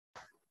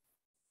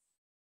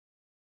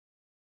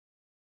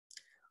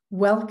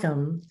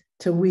Welcome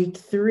to week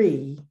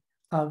 3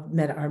 of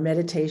our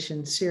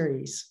meditation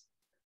series.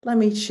 Let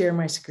me share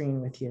my screen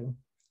with you.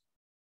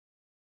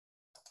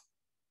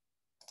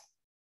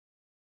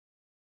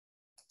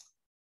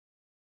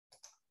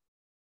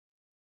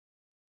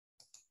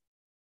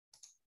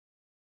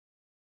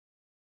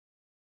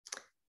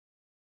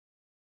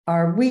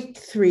 Our week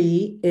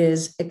 3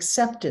 is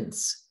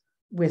acceptance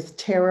with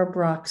Tara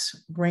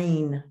Brach's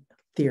rain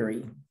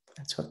theory.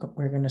 That's what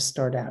we're going to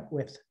start out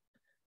with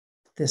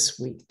this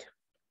week.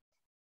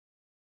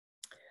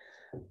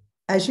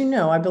 As you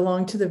know, I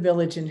belong to the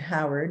village in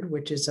Howard,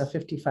 which is a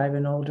 55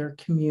 and older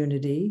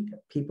community,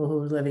 people who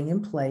are living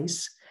in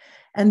place.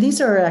 And these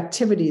are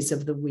activities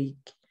of the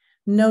week.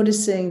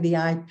 Noticing the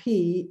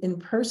IP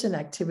in-person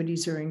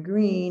activities are in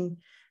green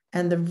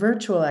and the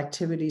virtual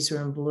activities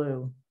are in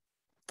blue.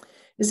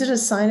 Is it a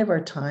sign of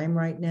our time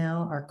right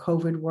now, our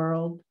COVID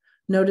world?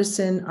 Notice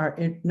our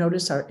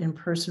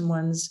in-person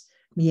ones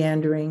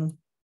meandering,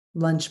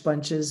 lunch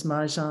bunches,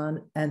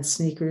 mahjong, and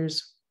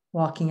sneakers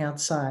walking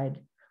outside.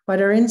 But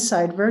our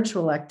inside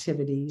virtual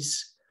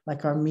activities,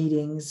 like our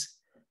meetings,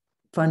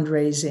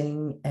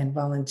 fundraising and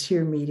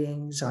volunteer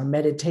meetings, our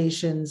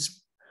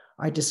meditations,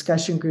 our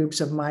discussion groups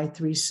of My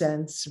 3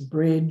 Cents,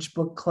 bridge,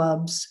 book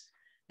clubs,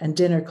 and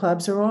dinner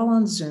clubs are all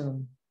on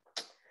Zoom.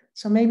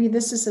 So maybe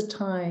this is a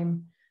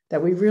time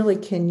that we really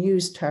can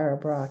use Tara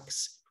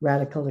Brach's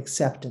radical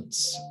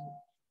acceptance.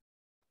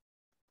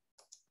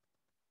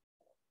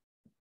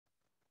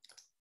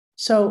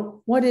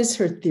 So what is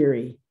her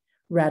theory,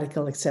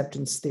 radical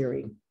acceptance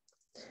theory?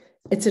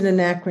 It's an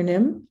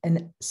acronym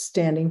and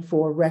standing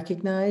for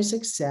recognize,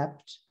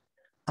 accept,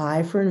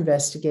 I for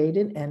investigate,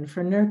 and N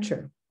for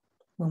nurture.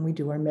 When we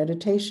do our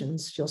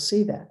meditations, you'll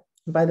see that.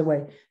 And by the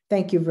way,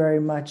 thank you very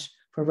much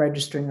for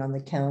registering on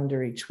the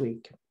calendar each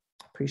week.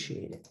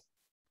 Appreciate it.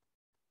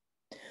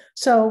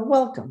 So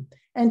welcome,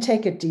 and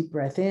take a deep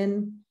breath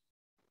in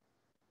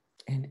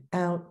and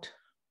out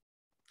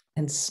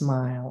and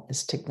smile,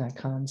 as Thich Nhat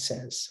Hanh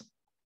says.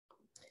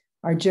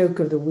 Our joke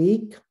of the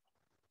week.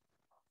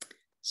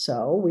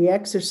 So we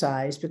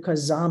exercise because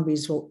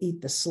zombies will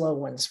eat the slow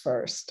ones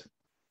first.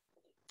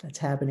 That's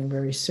happening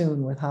very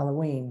soon with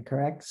Halloween,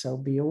 correct? So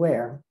be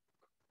aware.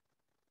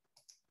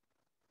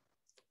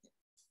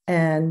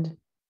 And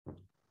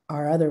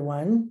our other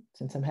one,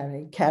 since I'm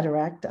having a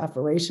cataract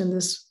operation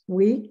this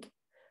week,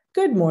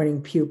 good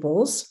morning,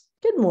 pupils.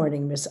 Good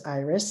morning, Miss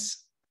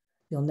Iris.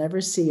 You'll never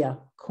see a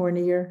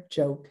cornier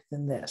joke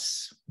than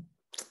this.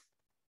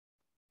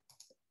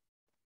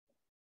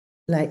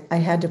 And I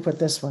had to put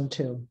this one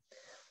too.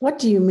 What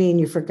do you mean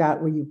you forgot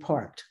where you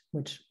parked?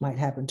 Which might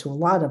happen to a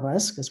lot of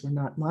us because we're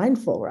not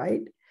mindful,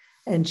 right?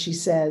 And she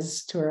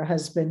says to her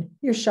husband,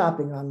 you're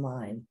shopping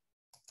online.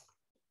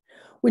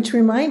 Which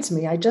reminds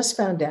me, I just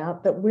found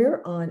out that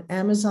we're on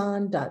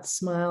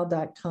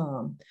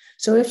amazon.smile.com.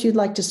 So if you'd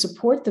like to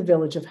support the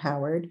Village of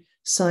Howard,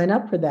 sign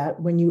up for that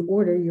when you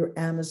order your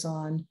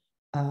Amazon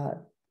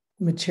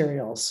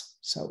materials.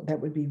 So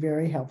that would be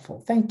very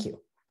helpful. Thank you.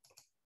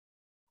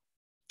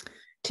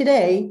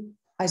 Today,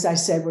 as I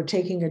said, we're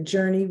taking a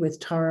journey with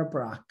Tara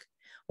Brach.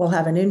 We'll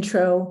have an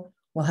intro,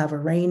 we'll have a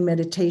rain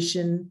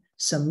meditation,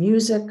 some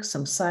music,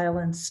 some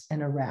silence,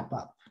 and a wrap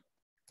up.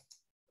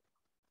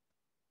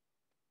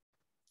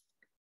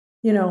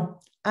 You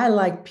know, I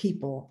like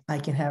people I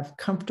can have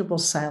comfortable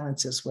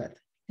silences with,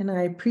 and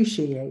I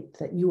appreciate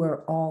that you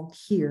are all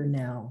here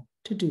now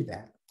to do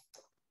that.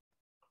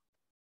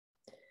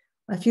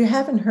 If you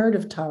haven't heard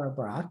of Tara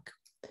Brach,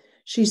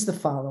 she's the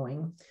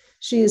following.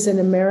 She is an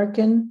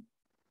American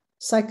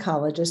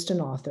psychologist and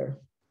author,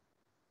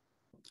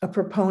 a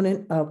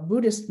proponent of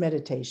Buddhist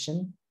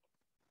meditation.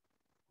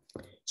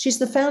 She's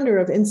the founder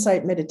of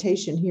Insight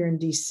Meditation here in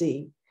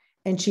DC,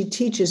 and she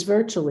teaches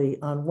virtually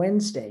on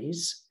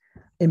Wednesdays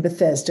in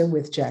Bethesda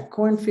with Jack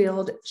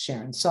Kornfield,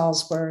 Sharon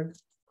Salzberg,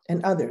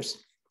 and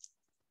others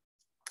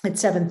at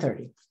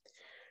 7:30.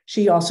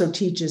 She also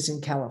teaches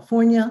in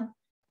California,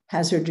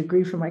 has her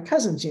degree from my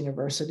cousin's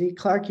university,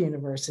 Clark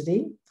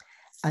University,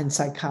 in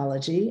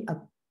psychology, a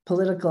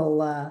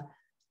political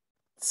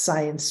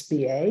science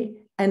BA,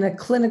 and a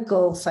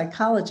clinical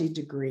psychology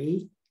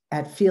degree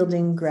at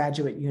Fielding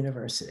Graduate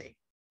University.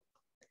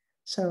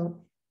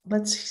 So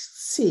let's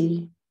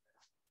see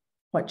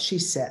what she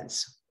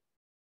says.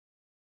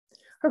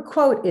 Her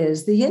quote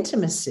is, the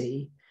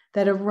intimacy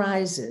that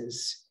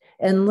arises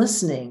in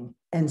listening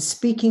and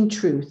speaking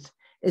truth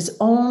is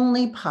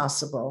only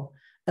possible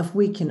if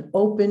we can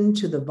open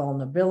to the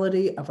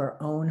vulnerability of our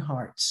own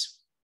hearts.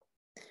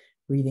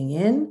 Breathing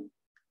in,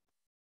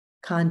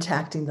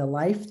 contacting the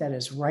life that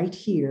is right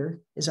here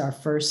is our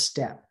first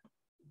step.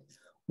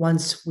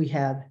 Once we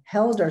have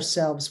held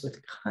ourselves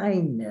with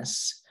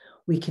kindness,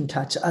 we can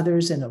touch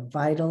others in a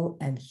vital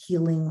and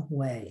healing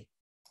way.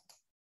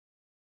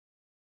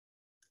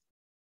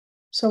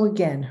 So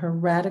again, her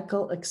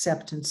radical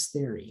acceptance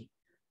theory.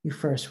 You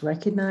first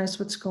recognize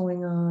what's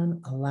going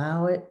on,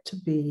 allow it to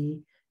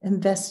be,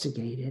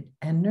 investigate it,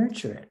 and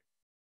nurture it.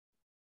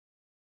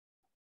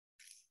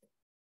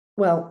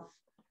 Well,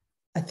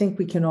 I think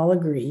we can all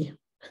agree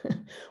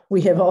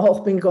We have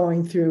all been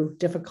going through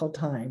difficult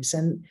times,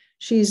 and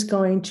she's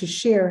going to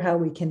share how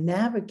we can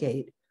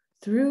navigate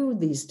through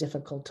these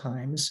difficult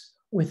times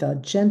with a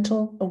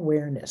gentle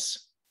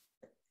awareness.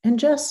 And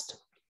just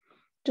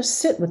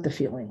sit with the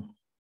feeling.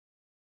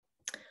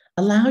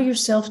 Allow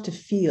yourself to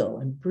feel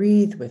and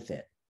breathe with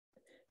it.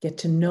 Get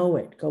to know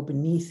it, go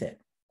beneath it.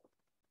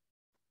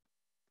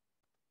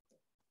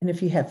 And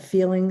if you have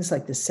feelings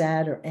like the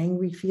sad or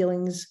angry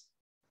feelings,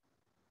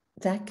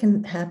 that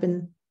can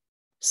happen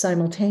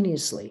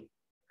simultaneously.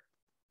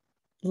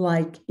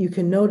 Like you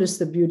can notice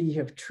the beauty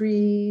of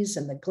trees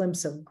and the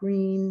glimpse of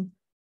green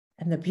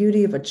and the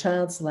beauty of a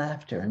child's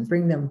laughter and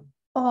bring them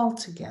all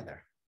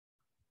together.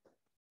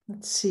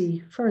 Let's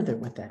see further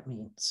what that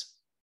means.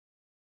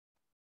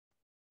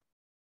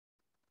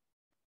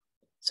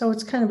 So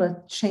it's kind of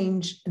a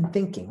change in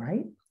thinking,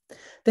 right?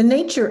 The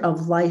nature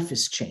of life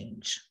is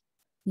change,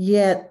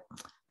 yet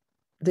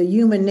the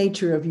human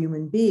nature of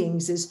human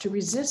beings is to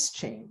resist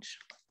change.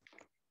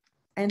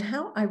 And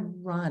how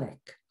ironic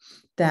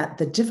that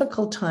the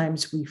difficult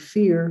times we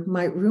fear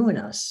might ruin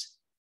us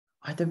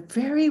are the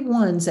very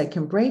ones that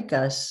can break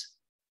us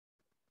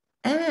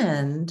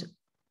and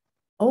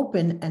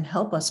open and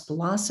help us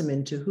blossom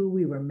into who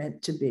we were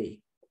meant to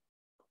be.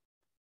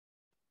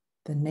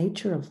 The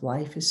nature of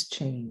life is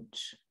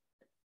change.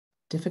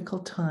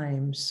 Difficult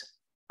times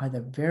are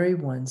the very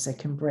ones that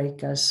can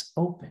break us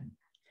open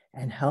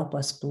and help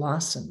us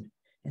blossom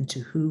into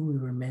who we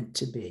were meant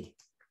to be.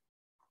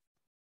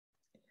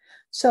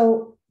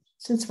 So,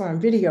 since we're on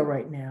video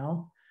right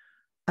now,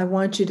 I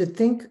want you to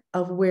think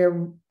of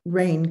where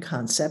rain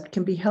concept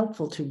can be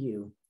helpful to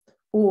you,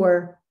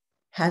 or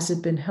has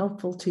it been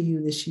helpful to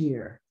you this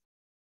year?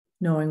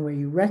 Knowing where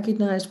you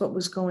recognized what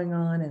was going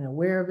on and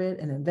aware of it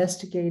and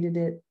investigated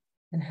it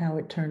and how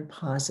it turned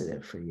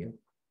positive for you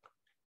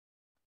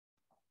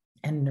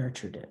and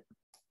nurtured it.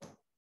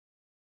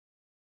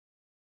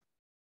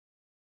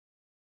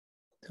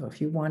 So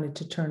if you wanted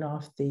to turn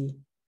off the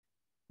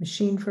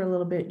machine for a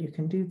little bit, you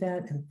can do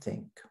that and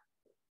think.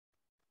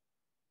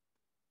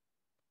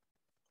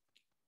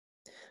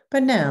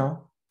 But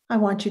now I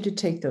want you to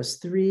take those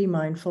 3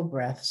 mindful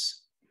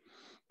breaths,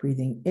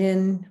 breathing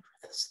in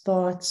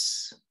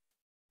thoughts,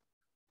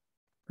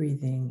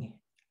 breathing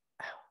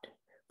out,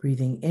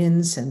 breathing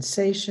in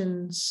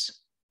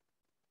sensations,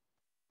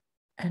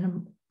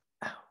 and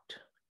out,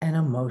 and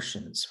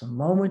emotions from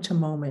moment to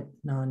moment,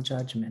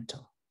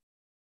 non-judgmental.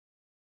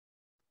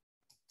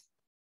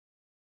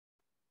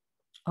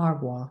 Our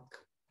walk.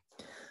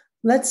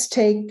 Let's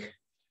take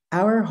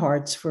our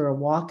hearts for a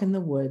walk in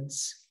the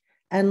woods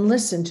and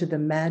listen to the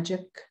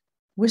magic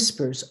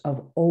whispers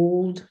of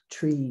old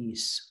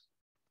trees.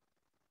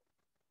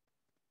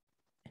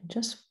 And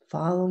just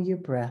follow your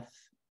breath.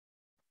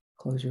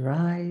 Close your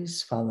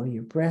eyes, follow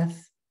your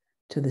breath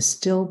to the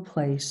still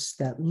place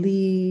that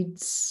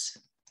leads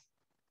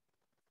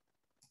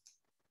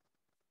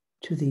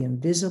to the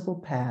invisible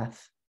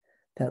path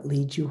that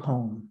leads you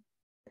home.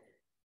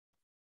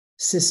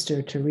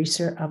 Sister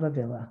Teresa of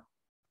Avila.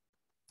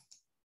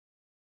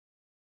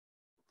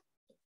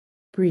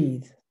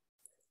 Breathe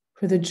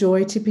for the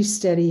joy to be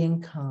steady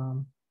and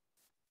calm.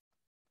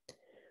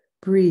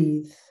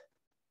 Breathe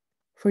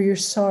for your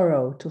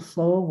sorrow to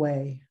flow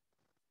away.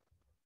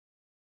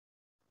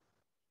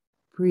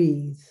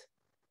 Breathe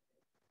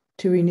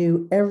to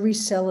renew every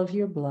cell of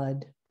your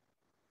blood.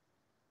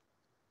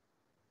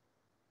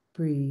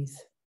 Breathe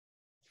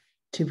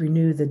to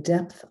renew the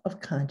depth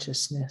of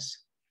consciousness.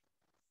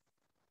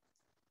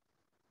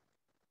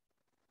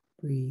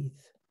 Breathe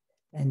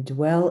and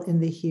dwell in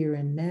the here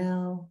and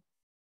now.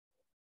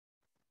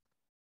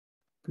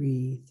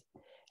 Breathe,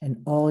 and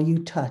all you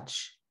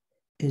touch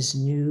is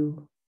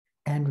new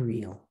and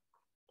real.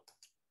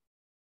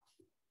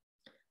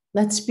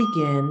 Let's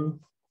begin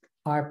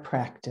our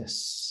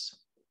practice.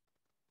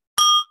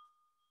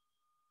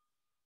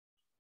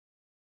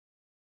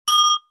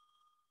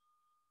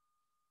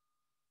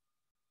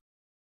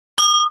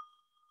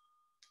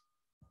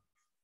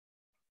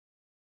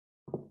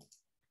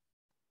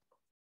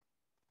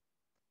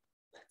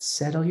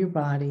 Settle your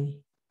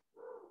body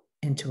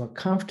into a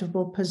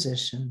comfortable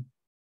position,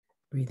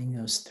 breathing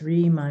those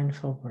 3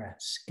 mindful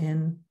breaths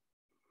in,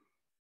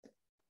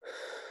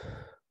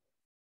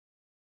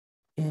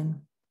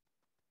 in,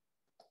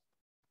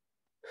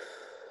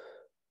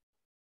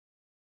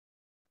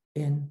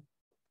 in.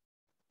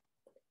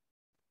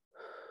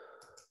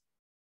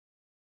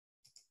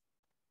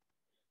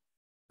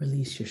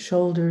 Release your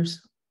shoulders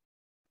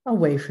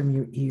away from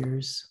your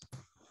ears.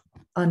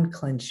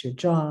 Unclench your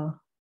jaw.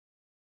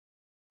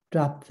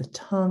 Drop the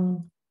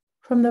tongue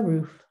from the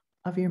roof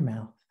of your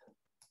mouth.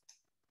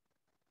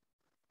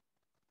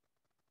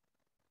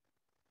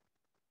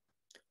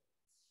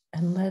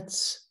 And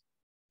let's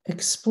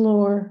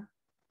explore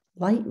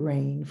light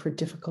rain for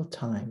difficult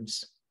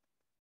times,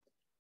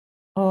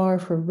 or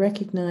for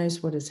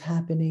recognize what is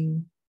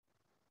happening,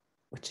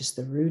 which is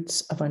the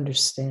roots of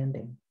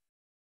understanding.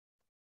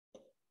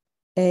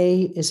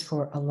 A is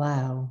for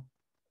allow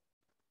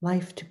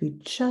life to be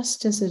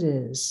just as it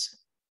is,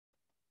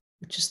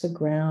 which is the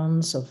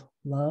grounds of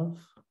love.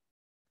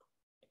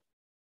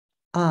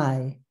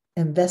 I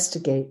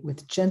investigate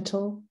with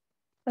gentle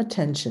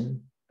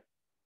attention,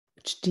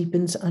 which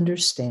deepens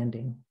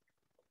understanding.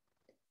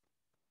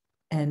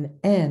 And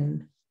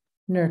N,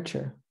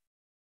 nurture,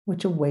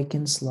 which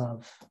awakens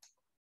love.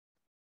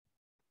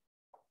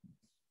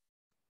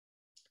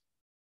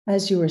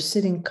 As you are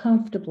sitting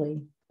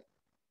comfortably,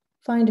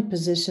 find a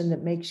position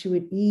that makes you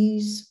at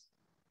ease,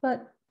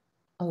 but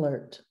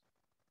alert.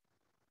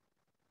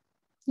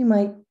 You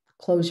might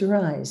close your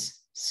eyes,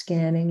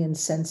 scanning and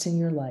sensing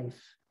your life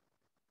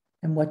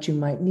and what you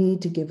might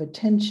need to give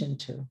attention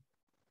to.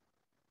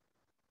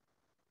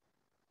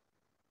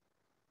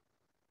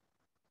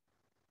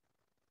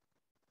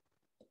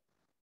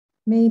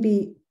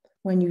 Maybe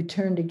when you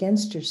turned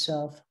against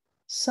yourself,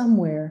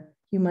 somewhere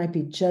you might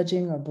be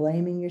judging or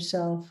blaming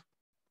yourself,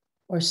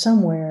 or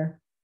somewhere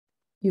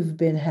you've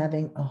been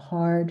having a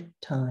hard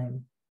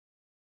time.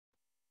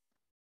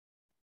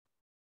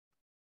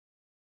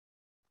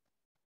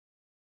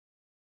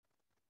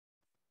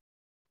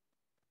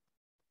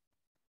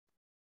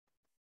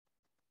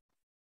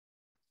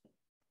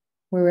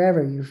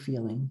 Wherever you're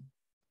feeling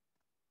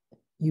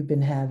you've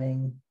been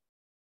having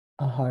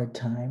a hard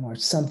time or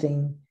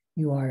something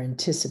you are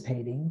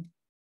anticipating,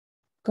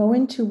 go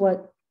into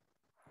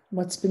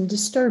what's been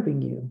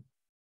disturbing you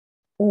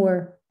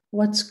or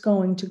what's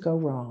going to go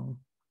wrong.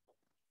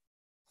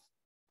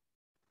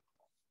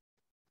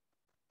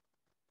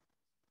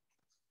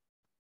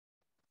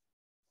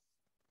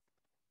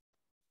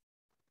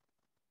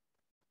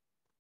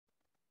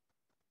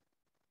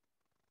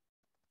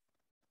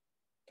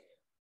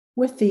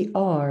 With the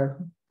R,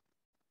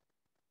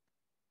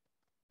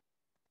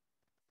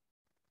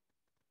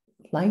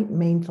 light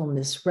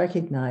mindfulness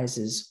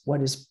recognizes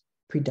what is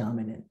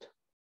predominant.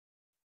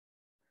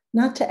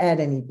 Not to add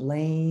any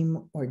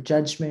blame or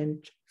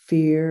judgment,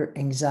 fear,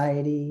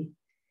 anxiety,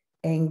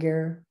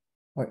 anger,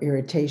 or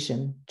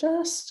irritation.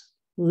 Just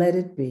let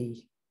it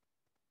be.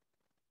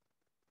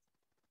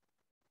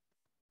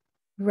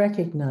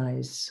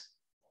 Recognize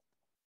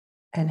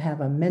and have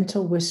a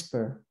mental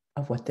whisper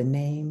of what the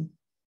name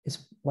is,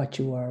 what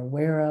you are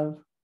aware of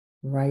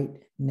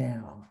right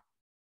now.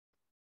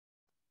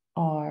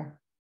 R,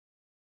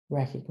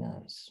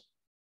 recognize.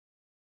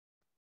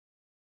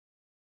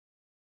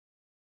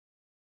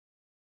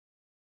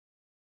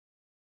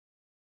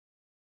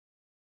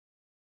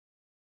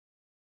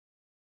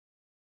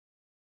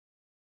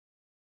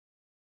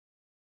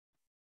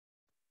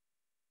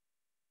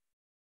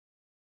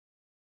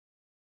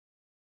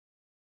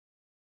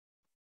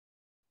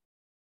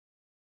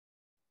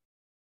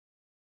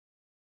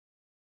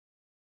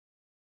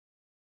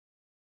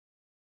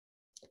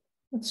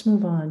 Let's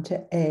move on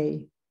to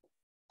A.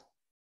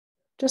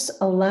 Just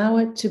allow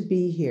it to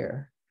be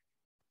here.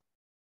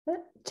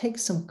 That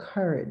takes some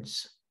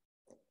courage.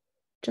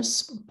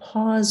 Just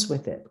pause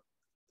with it,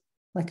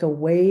 like a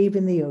wave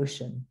in the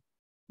ocean,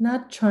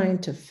 not trying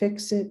to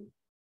fix it,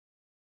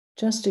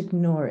 just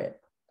ignore it.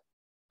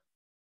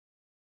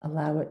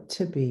 Allow it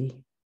to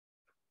be.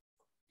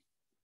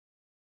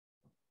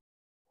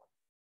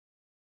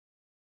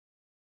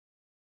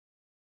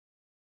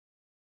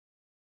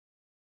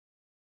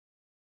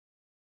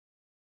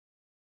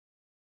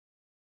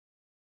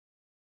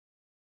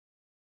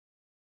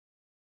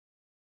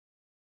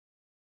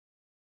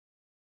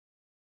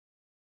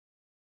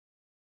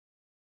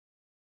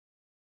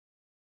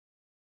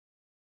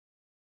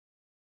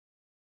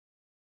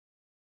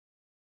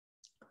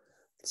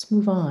 Let's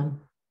move on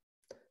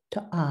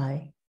to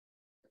I.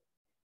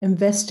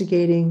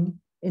 Investigating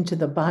into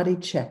the body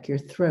check, your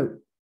throat,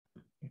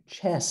 your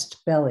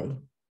chest, belly.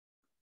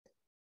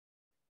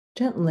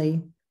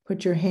 Gently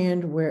put your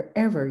hand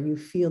wherever you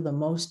feel the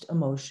most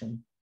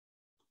emotion.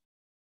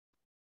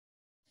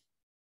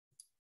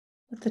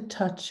 Let the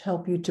touch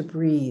help you to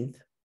breathe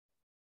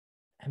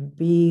and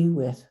be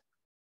with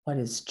what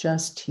is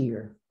just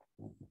here.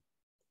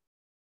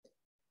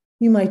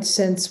 You might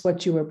sense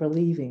what you are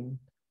believing,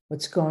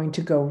 what's going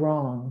to go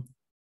wrong,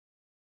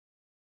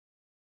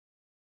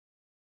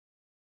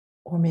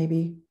 or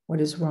maybe what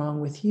is wrong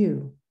with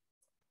you.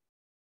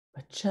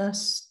 But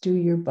just do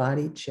your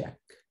body check.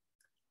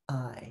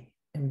 I,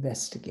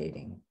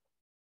 investigating.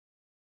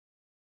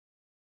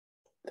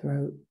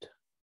 Throat,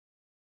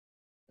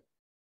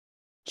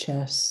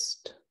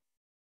 chest,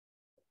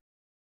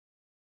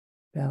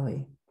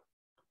 belly.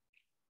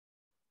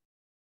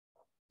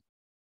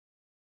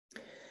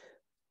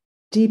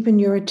 Deepen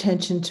your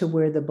attention to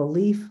where the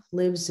belief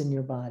lives in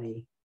your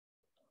body.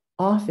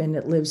 Often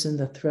it lives in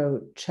the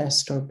throat,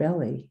 chest, or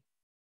belly.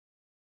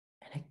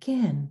 And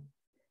again,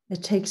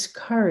 it takes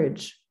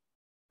courage,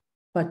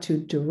 but to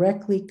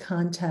directly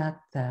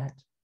contact that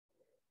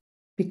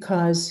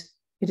because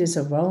it is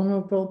a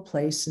vulnerable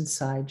place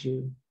inside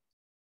you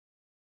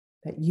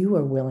that you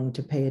are willing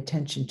to pay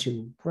attention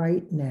to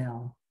right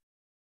now.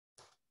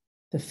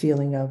 The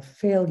feeling of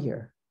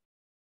failure,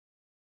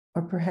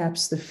 or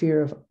perhaps the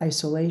fear of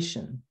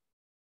isolation,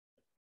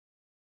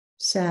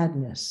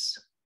 sadness,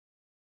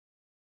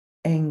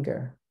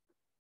 anger.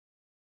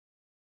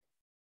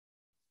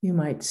 You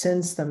might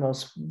sense the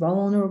most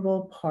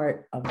vulnerable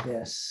part of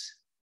this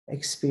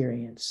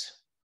experience,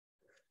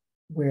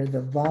 where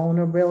the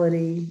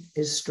vulnerability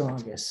is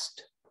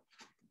strongest.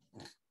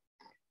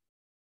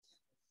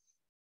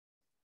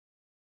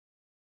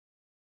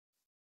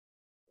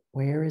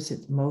 Where is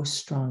it most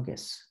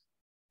strongest?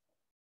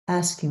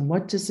 Asking,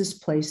 what does this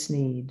place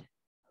need?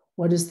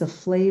 What is the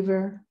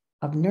flavor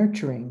of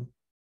nurturing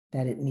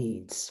that it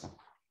needs?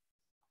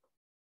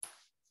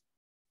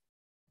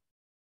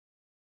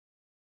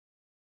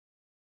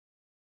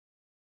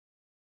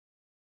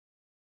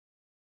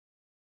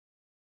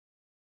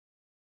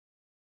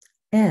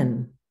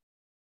 N,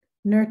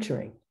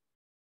 nurturing.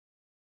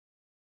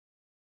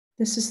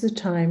 This is the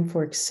time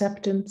for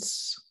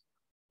acceptance,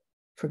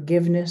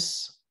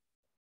 forgiveness,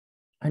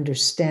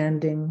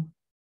 understanding,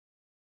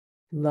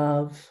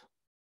 love,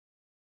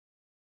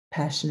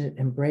 passionate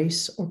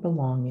embrace or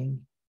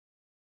belonging.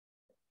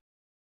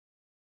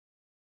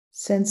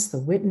 Sense the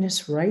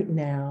witness right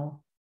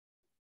now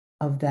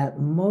of that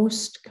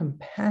most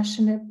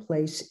compassionate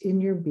place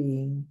in your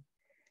being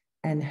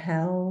and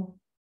how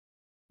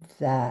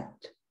that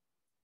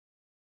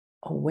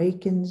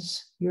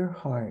awakens your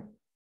heart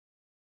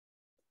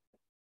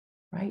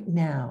right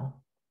now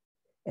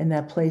in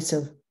that place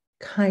of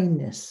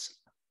kindness,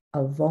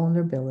 of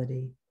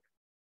vulnerability.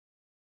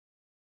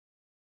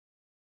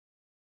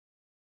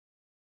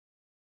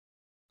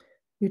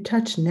 Your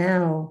touch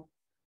now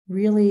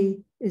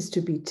really is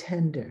to be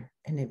tender,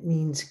 and it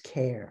means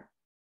care.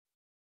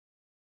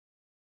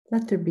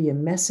 Let there be a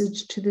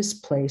message to this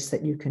place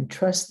that you can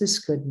trust this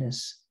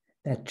goodness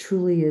that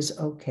truly is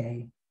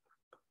okay.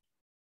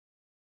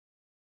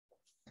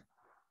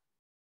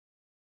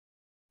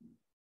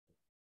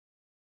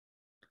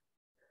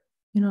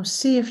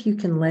 See if you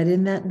can let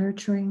in that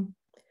nurturing.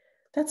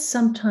 That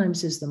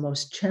sometimes is the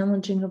most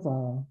challenging of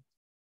all.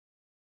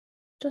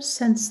 Just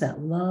sense that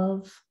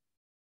love,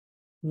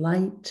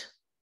 light,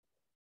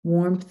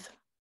 warmth.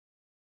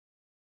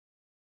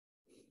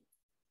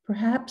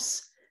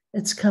 Perhaps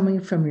it's coming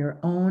from your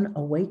own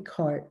awake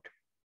heart,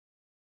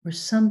 where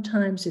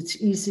sometimes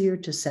it's easier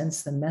to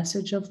sense the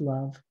message of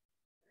love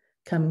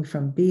coming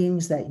from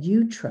beings that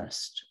you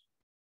trust,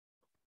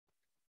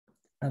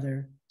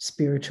 other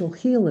spiritual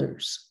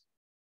healers,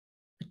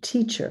 a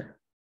teacher,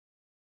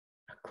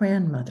 a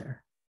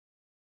grandmother,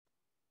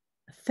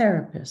 a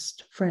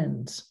therapist,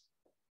 friends.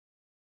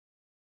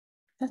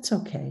 That's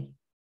okay.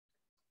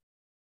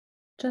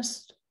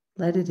 Just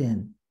let it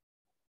in.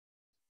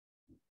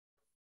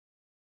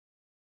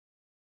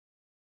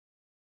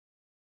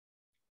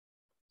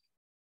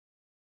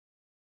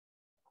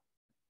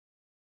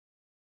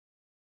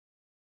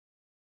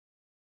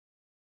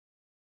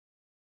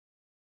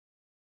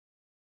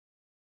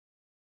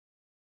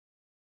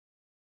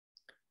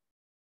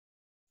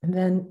 And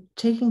then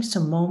taking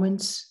some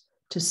moments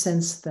to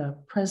sense the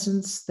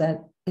presence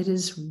that it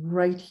is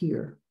right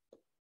here.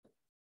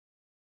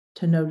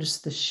 To notice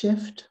the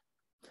shift,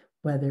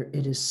 whether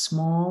it is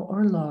small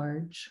or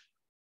large,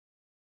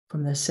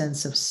 from the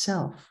sense of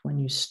self when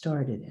you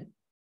started it.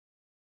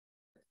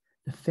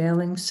 The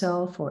failing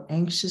self or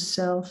anxious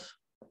self,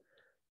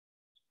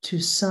 to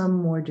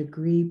some more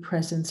degree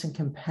presence and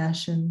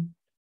compassion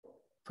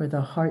for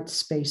the heart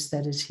space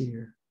that is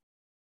here.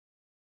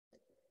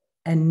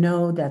 And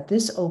know that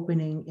this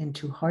opening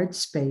into heart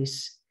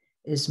space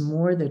is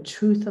more the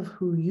truth of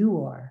who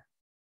you are.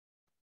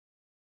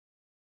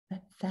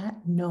 Let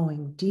that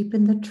knowing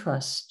deepen the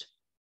trust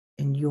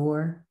in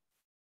your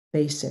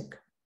basic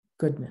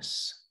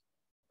goodness.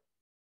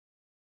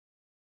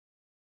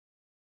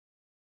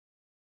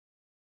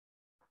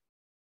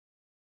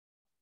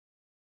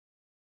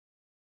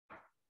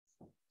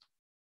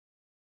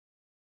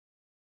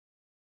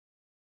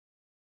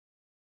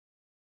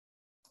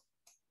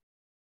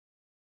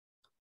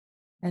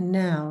 And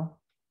now,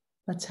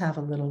 let's have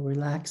a little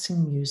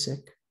relaxing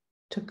music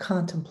to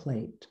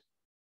contemplate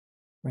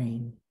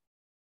rain.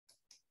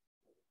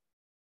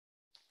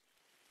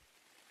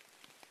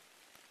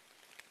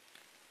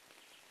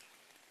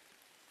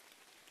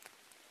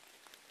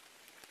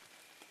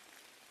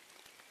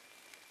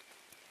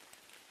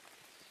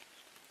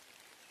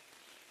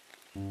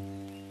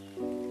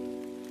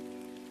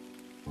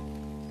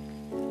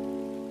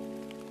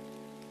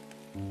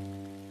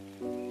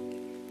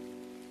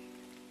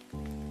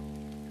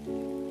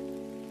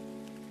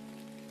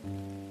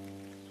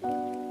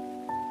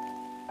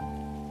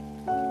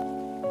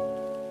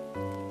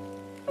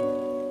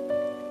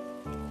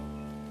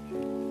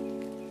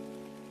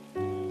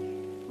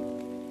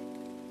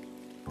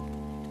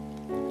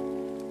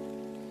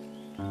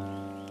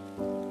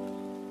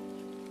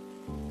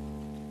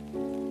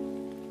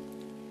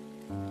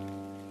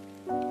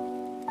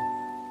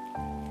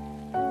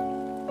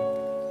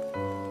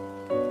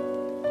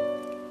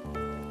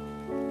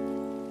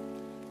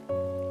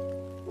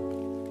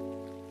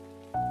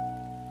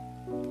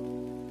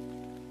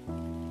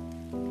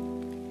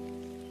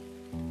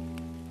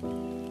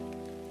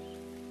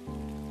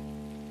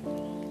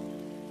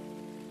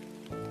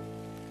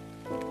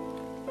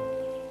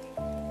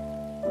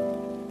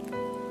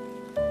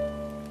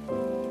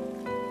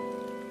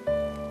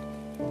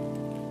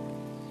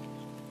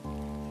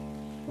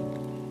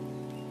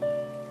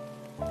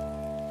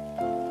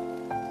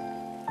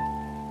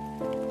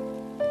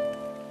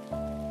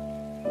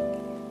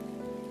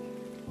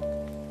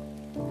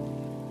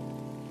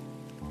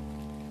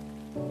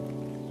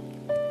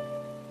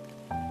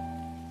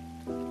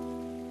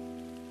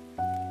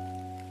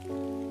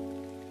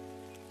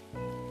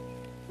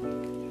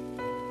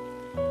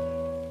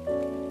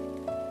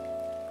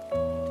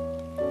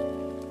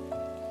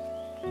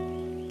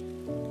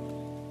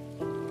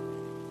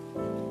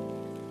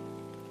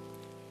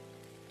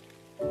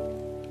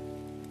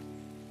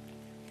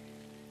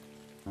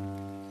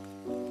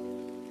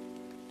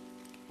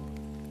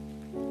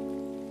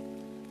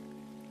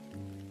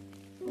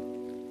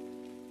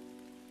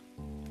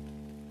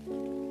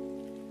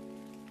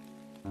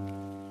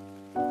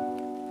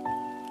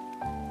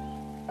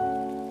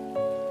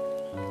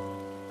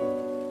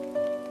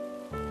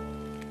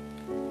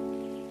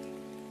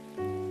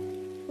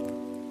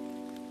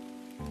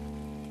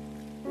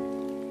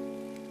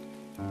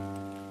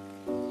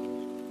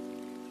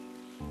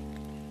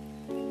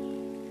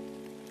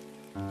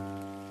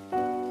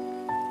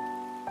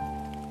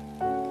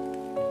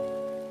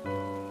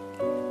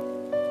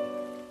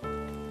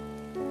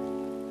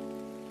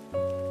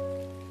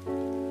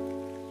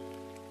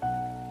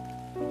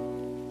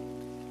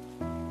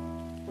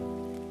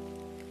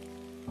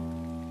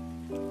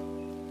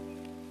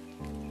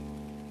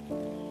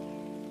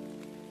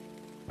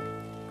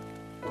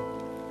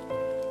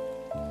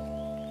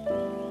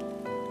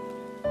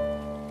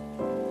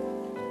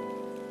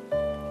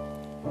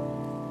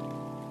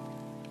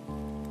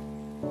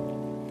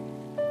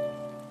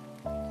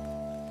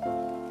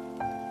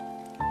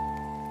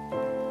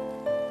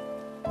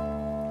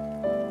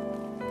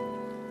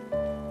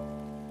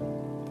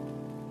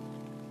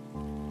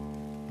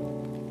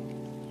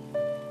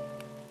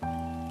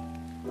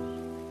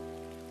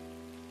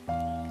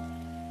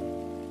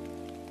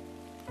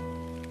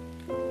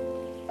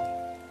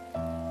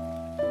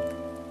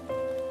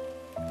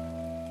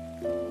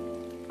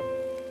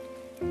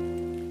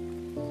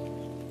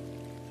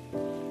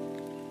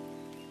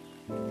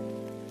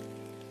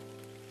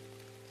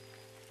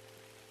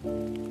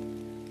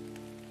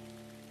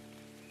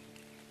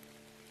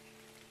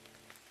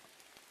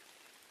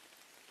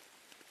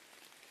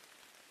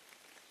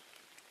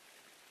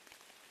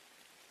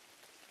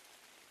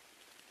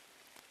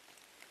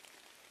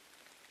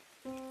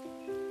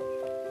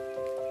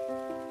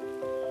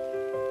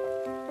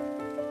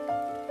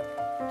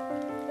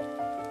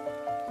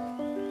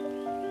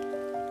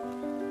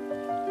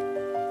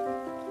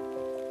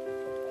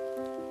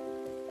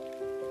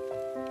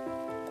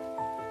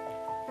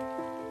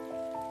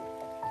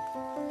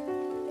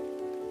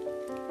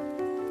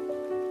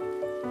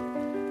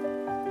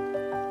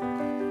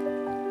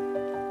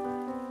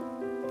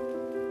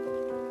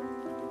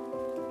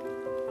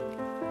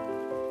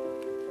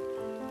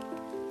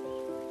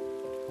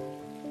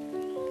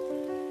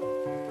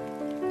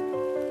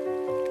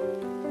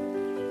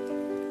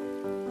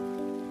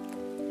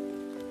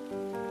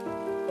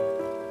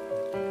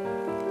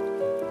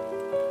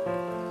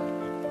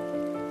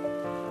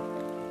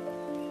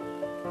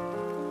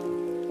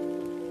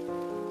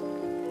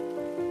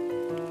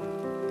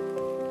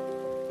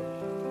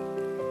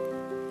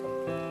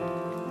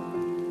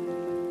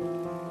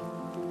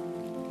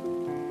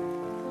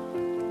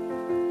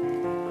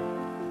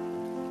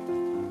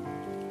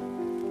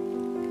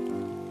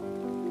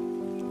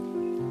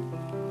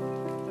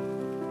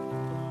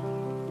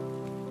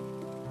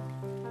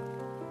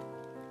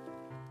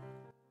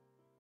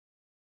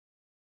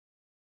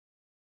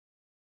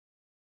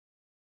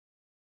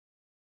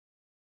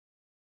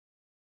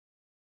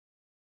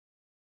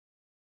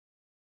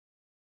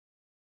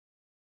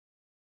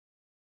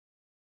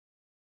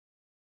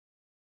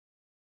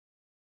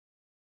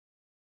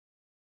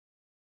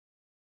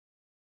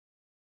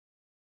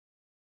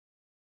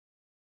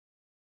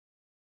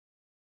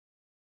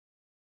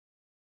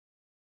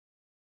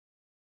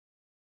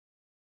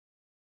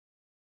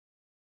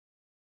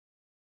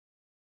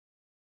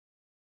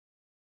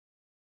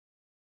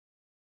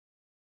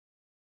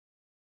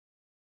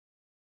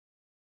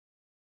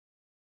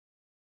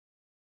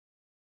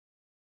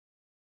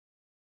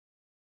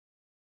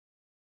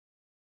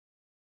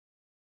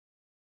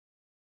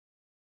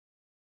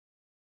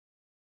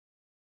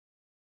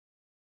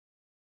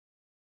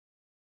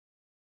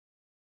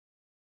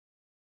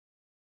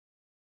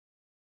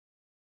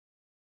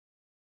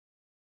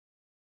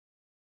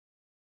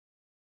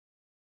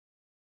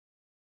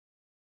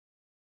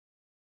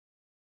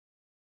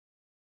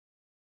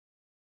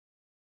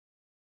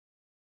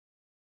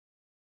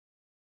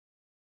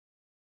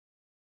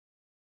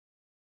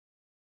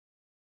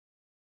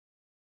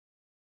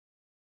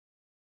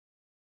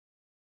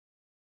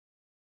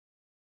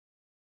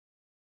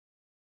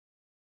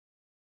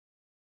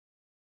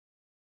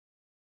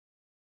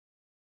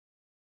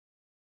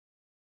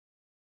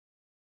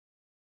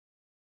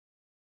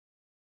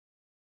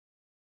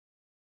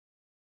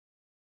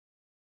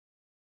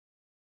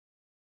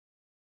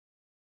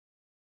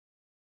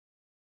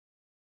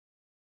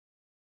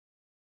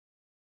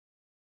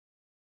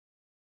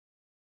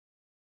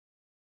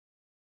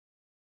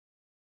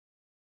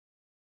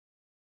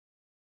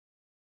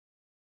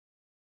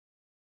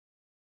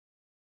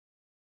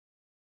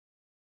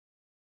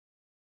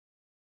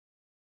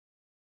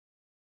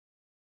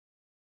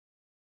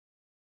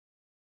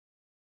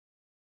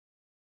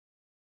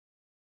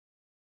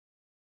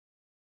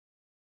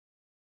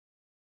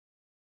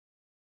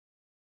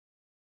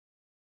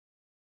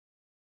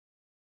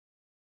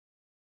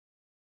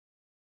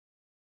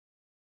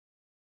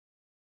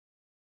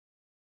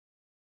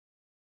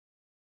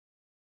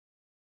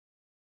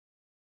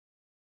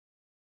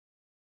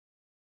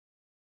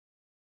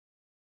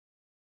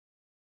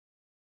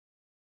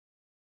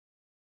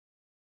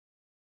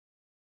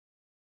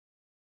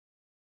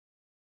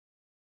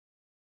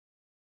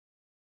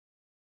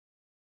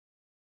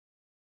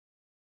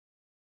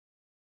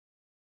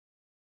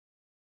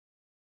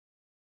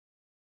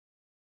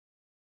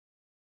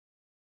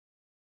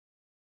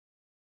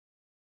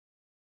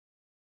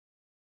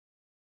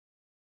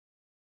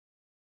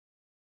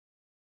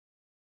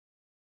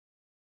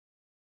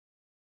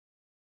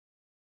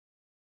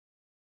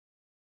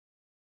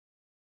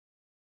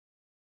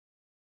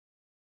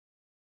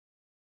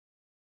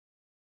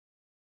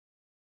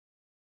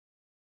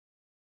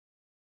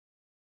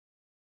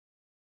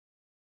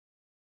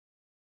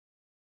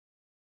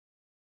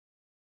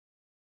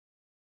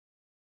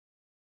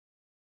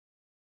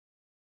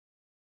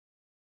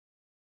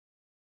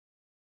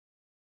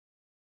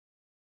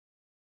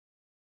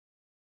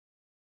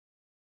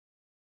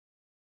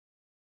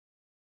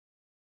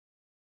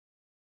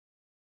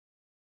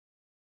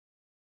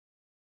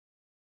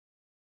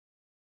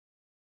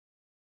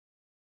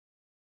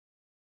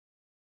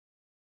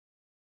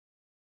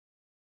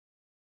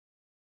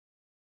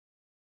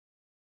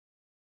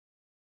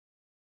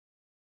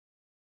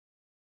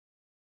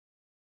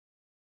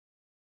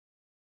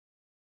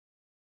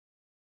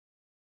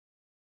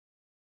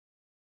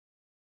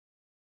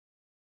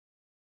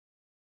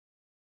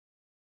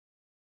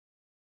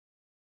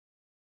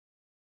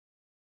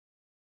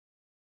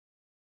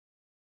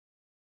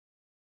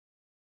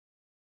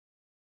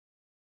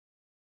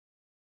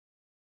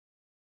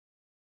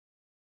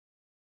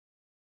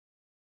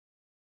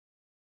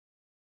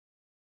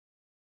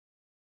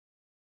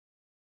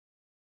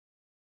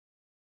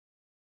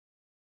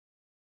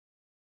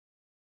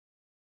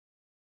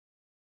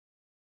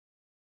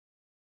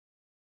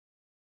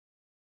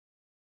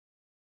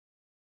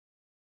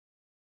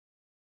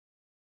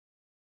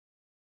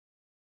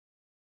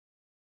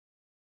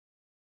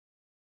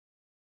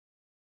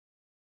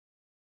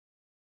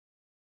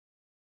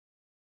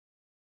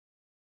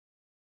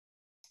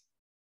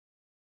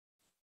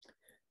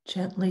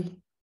 Gently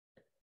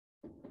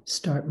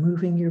start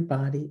moving your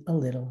body a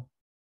little.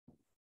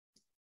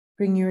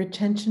 Bring your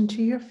attention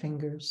to your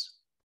fingers.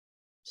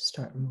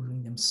 Start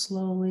moving them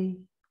slowly,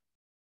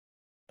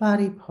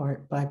 body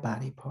part by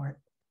body part,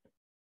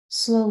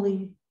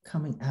 slowly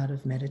coming out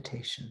of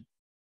meditation.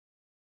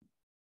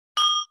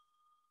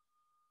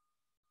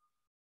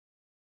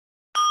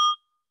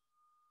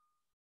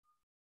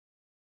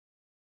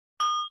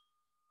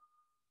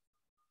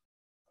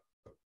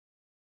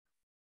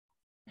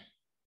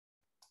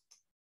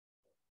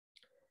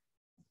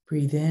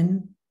 Breathe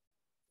in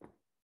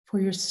for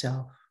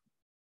yourself.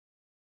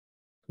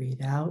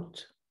 Breathe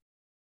out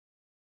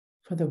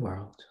for the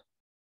world.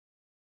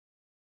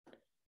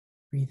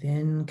 Breathe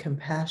in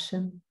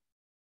compassion.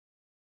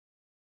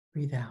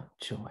 Breathe out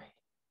joy.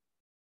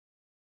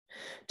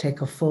 Take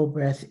a full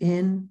breath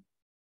in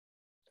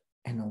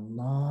and a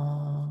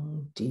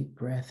long, deep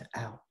breath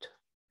out.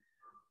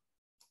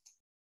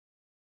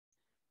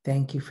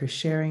 Thank you for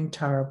sharing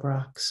Tara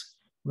Brach's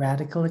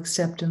Radical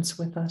Acceptance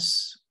with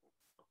us.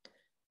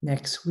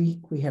 Next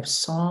week, we have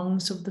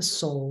Songs of the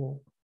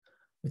Soul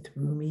with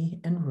Rumi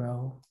and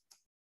Ro.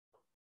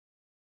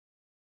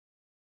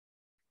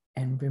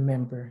 And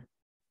remember,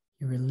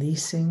 you're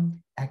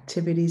releasing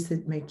activities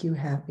that make you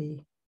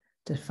happy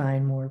to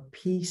find more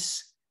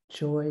peace,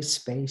 joy,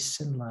 space,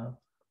 and love.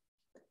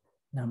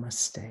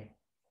 Namaste.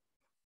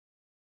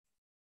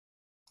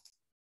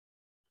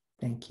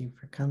 Thank you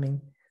for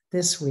coming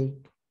this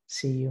week.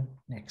 See you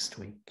next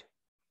week.